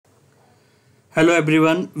Hello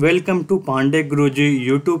everyone, welcome to Pandey Guruji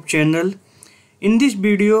YouTube channel. In this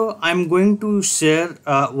video, I am going to share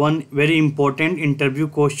one very important interview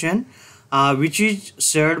question which is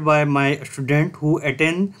shared by my student who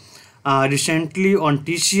attend recently on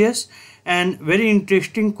TCS, and very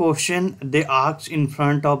interesting question they asked in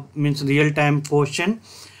front of means real-time question.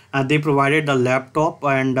 They provided a laptop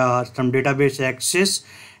and some database access,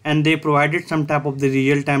 and they provided some type of the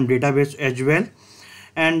real-time database as well,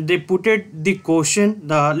 and they put it the question.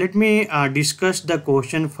 Let me discuss the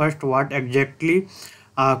question first, what exactly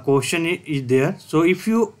question is there. So if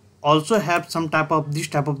you also have some type of this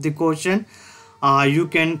type of the question, you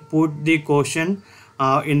can put the question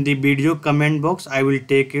in the video comment box. I will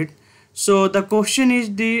take it. So the question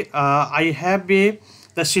is the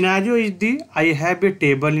scenario is I have a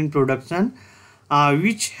table in production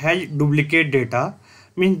which has duplicate data.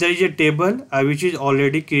 Means there is a table which is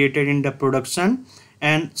already created in the production,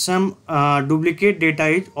 and some duplicate data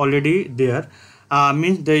is already there.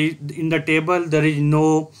 Means in the table there is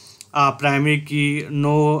no primary key,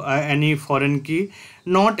 no any foreign key,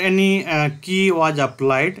 not any key was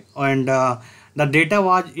applied, and the data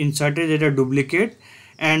was inserted as a duplicate,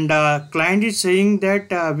 and client is saying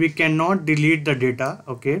that we cannot delete the data.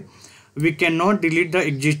 Okay, we cannot delete the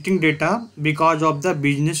existing data because of the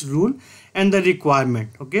business rule and the requirement.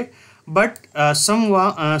 Okay, but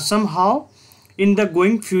somehow in the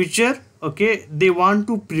going future, okay, they want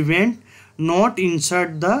to prevent not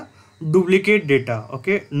insert the duplicate data.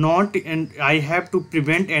 Okay, not, and I have to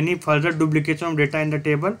prevent any further duplication of data in the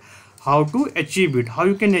table. How to achieve it? How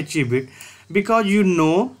you can achieve it? Because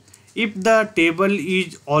if the table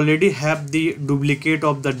is already have the duplicate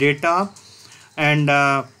of the data, and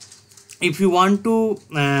if you want to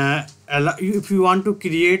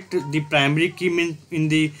create the primary key means in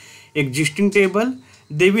the existing table,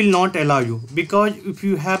 they will not allow you, because if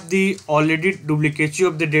you have the already duplication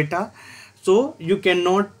of the data, so you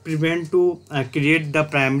cannot prevent to create the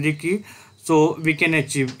primary key, so we can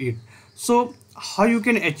achieve it. So how you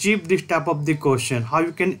can achieve this type of the question, how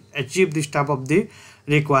you can achieve this type of the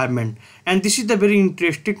requirement? And this is the very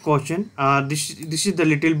interesting question. This is the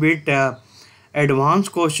little bit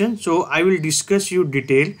advanced question, so I will discuss you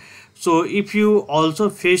detail. So if you also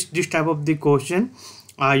face this type of the question,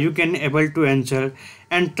 you can able to answer,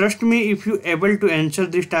 and trust me, if you able to answer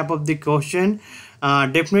this type of the question,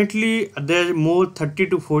 definitely there is more 30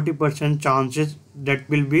 to 40% chances that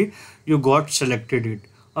will be you got selected it.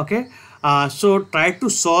 Okay, so try to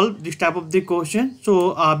solve this type of the question.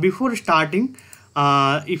 So before starting,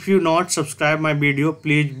 if you not subscribe my video,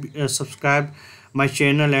 please subscribe my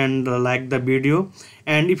channel and like the video.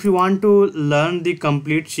 And if you want to learn the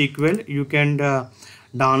complete SQL, you can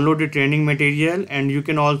download the training material, and you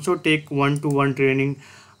can also take one-to-one training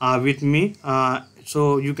with me.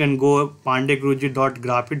 So you can go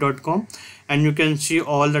pandeyguruji.graphic.com, and you can see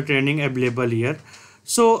all the training available here.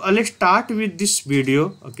 So let's start with this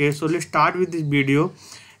video. Okay, so let's start with this video,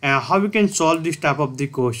 how we can solve this type of the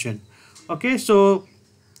question. Okay, so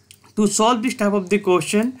to solve this type of the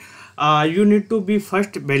question, you need to be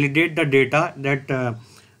first validate the data, that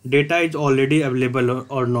data is already available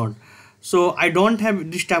or not. So I don't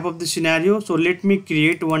have this type of the scenario, so let me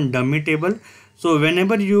create one dummy table. So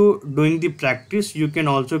whenever you doing the practice, you can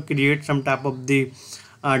also create some type of the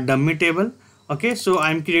dummy table. Okay, so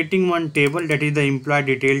I'm creating one table, that is the employee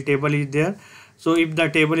detail table is there. So if the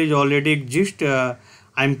table is already exist,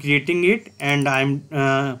 I'm creating it, and I'm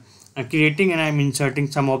creating and I'm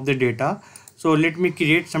inserting some of the data. So let me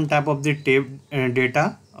create some type of the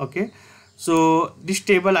data. Okay, so this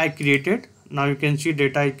table I created. Now you can see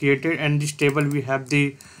data is created, and this table we have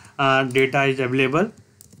the data is available.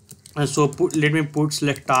 So let me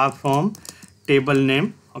select tab from table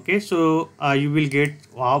name. Okay, so you will get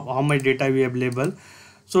how much data we have available.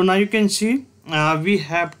 So now you can see we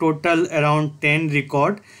have total around 10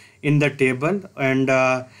 record in the table, and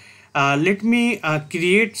let me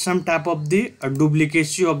create some type of the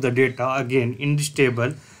duplication of the data again in this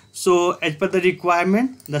table. So as per the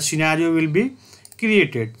requirement, the scenario will be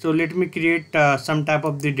created. So let me create some type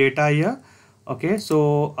of the data here. Okay,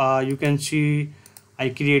 so you can see I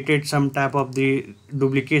created some type of the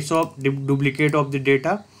duplicate of the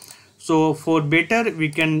data. So for better,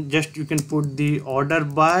 you can put the order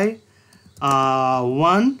by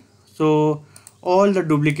 1. So all the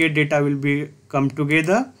duplicate data will be come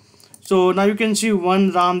together. So now you can see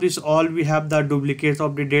one RAM, this all we have the duplicates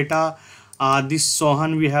of the data. This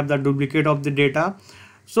Sohan we have the duplicate of the data.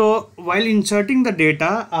 So while inserting the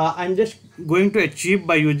data, I'm just going to achieve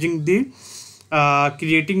by using the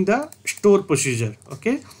creating the store procedure.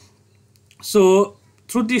 Okay, so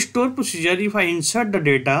through the store procedure, if I insert the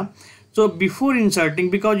data, So before inserting,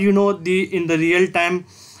 because you know in the real time,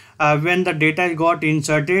 when the data got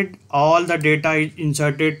inserted, all the data is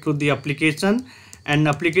inserted to the application, and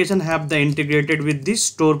application have the integrated with this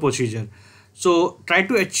store procedure. So try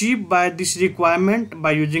to achieve by this requirement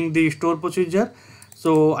by using the store procedure.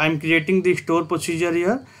 So I'm creating the store procedure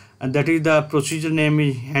here, and that is the procedure name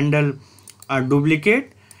is handle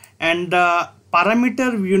duplicate, and the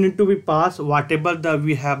parameter you need to be pass whatever the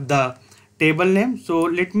we have the table name. So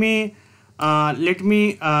let me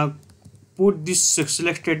put this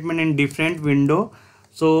select statement in different window,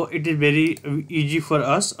 so it is very easy for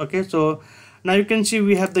us. Okay, so now you can see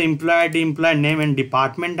we have the employee ID, employee name, and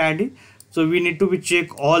department ID. So we need to be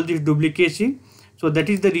check all this duplicacy. So that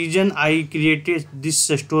is the reason I created this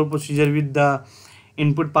store procedure with the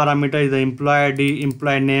input parameter is the employee ID,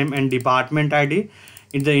 employee name, and department ID.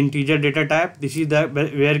 It's the integer data type. This is the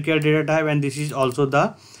varchar data type, and this is also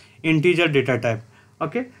the integer data type.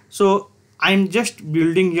 Okay, so I'm just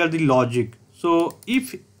building here the logic. So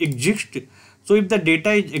if exist, so if the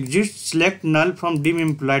data is exists, select null from dim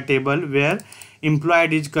employee table where employee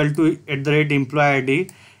ID is equal to @employee ID,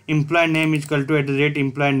 employee name is equal to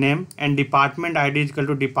 @employee name, and department ID is equal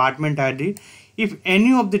to department ID. If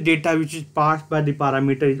any of the data which is passed by the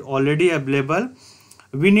parameter is already available,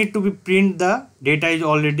 we need to be print the data is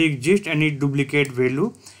already exist and its duplicate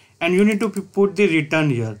value, and you need to put the return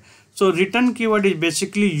here. So return keyword is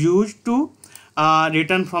basically used to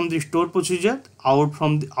return from the store procedure out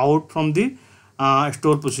from the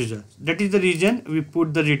store procedure. That is the reason we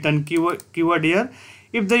put the return keyword here.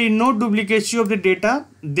 If there is no duplication of the data,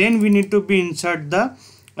 then we need to be insert the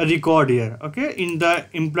record here. Okay, in the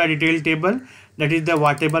employee detail table, that is the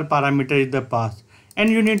whatever parameter is the pass, and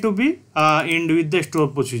you need to be in with the store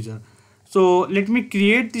procedure. So let me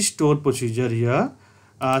create the store procedure here.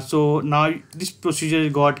 So now this procedure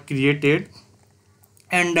got created,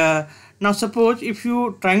 and now suppose if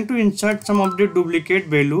you trying to insert some of the duplicate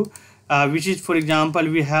value, which is, for example,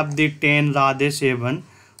 we have the 10 rather 7.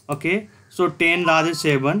 Okay, so 10 rather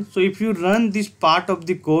 7. So if you run this part of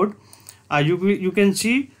the code, you can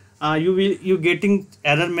see you getting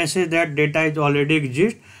error message that data is already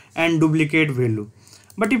exist and duplicate value.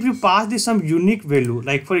 But if you pass this some unique value,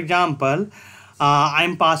 like for example,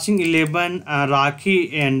 I'm passing 11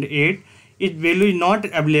 Rakhi and 8, its value is not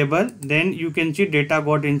available, then you can see data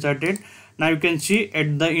got inserted. Now you can see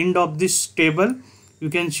at the end of this table, you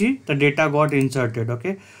can see the data got inserted.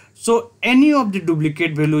 Okay, so any of the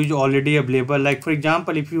duplicate value is already available. Like for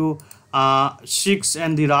example, if you 6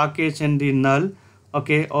 and the Rakesh and the null,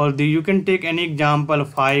 okay, or the you can take any example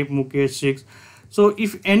 5 Mukesh 6. So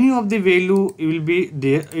if any of the value will be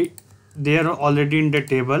there already in the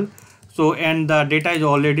table, so and the data is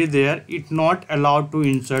already there, it's not allowed to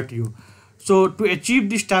insert you. So to achieve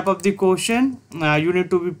this type of the question, you need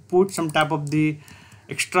to be put some type of the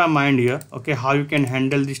extra mind here. Okay, how you can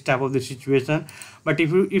handle this type of the situation. But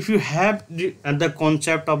if you have the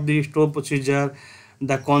concept of the store procedure,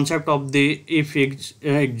 the concept of the if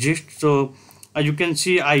exists, so you can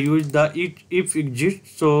see I use the if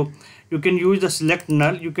exists. So you can use the select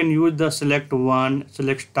null, you can use the select one,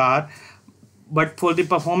 select star, but for the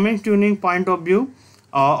performance tuning point of view,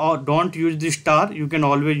 or don't use the star, you can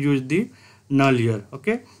always use the null here.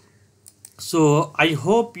 Okay, so I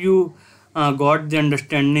hope you got the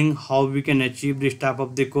understanding how we can achieve this type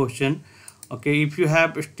of the question. Okay, if you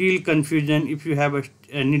have still confusion, if you have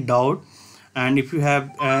any doubt, and if you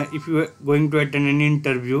have if you are going to attend any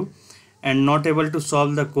interview and not able to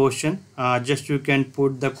solve the question, just you can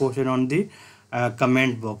put the question on the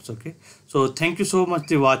comment box. Okay, so thank you so much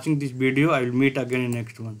for watching this video. I will meet again in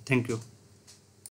next one. Thank you.